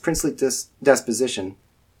given his princely disposition,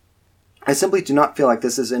 I simply do not feel like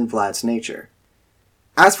this is in Vlad's nature.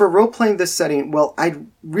 As for role-playing this setting, well, I'd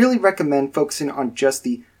really recommend focusing on just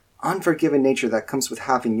the unforgiving nature that comes with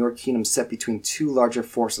having your kingdom set between two larger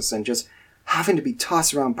forces and just having to be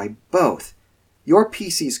tossed around by both. Your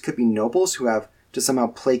PCs could be nobles who have to somehow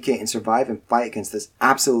placate and survive and fight against this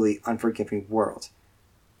absolutely unforgiving world.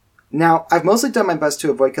 Now, I've mostly done my best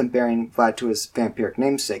to avoid comparing Vlad to his vampiric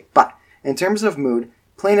namesake, but in terms of mood,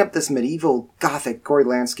 playing up this medieval, gothic, gory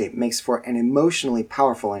landscape makes for an emotionally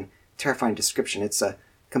powerful and terrifying description. It's a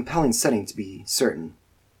compelling setting to be certain.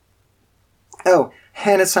 Oh,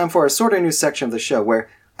 and it's time for a sort of new section of the show where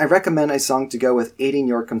I recommend a song to go with aiding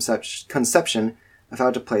your conception of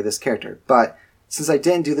how to play this character. But since I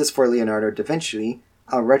didn't do this for Leonardo da Vinci,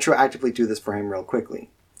 I'll retroactively do this for him real quickly.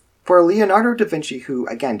 For Leonardo da Vinci, who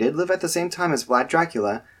again did live at the same time as Vlad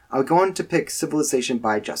Dracula, I'm going to pick Civilization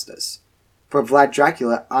by Justice. For Vlad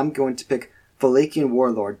Dracula, I'm going to pick Wallachian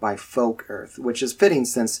Warlord by Folk Earth, which is fitting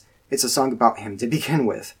since it's a song about him to begin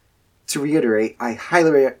with. To reiterate, I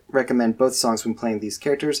highly recommend both songs when playing these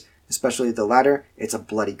characters, especially the latter. It's a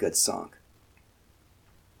bloody good song.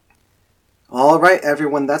 Alright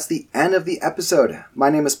everyone, that's the end of the episode. My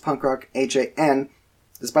name is Punk Rock AJ, and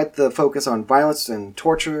despite the focus on violence and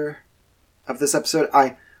torture of this episode,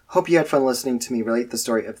 I hope you had fun listening to me relate the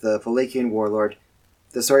story of the Wallachian Warlord.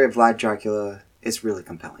 The story of Vlad Dracula is really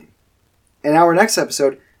compelling. In our next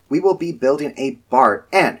episode, we will be building a bard,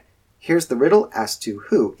 and here's the riddle as to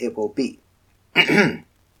who it will be.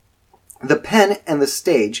 The pen and the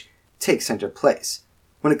stage take center place.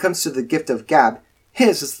 When it comes to the gift of gab,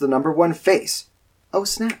 his is the number one face. Oh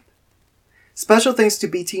snap. Special thanks to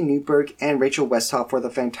BT Newberg and Rachel Westhoff for the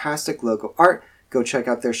fantastic logo art. Go check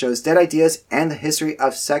out their shows Dead Ideas and The History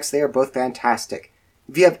of Sex. They are both fantastic.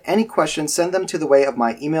 If you have any questions, send them to the way of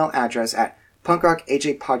my email address at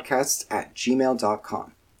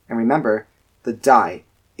punkrockajpodcasts@gmail.com. And remember, the die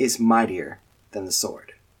is mightier than the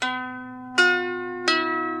sword.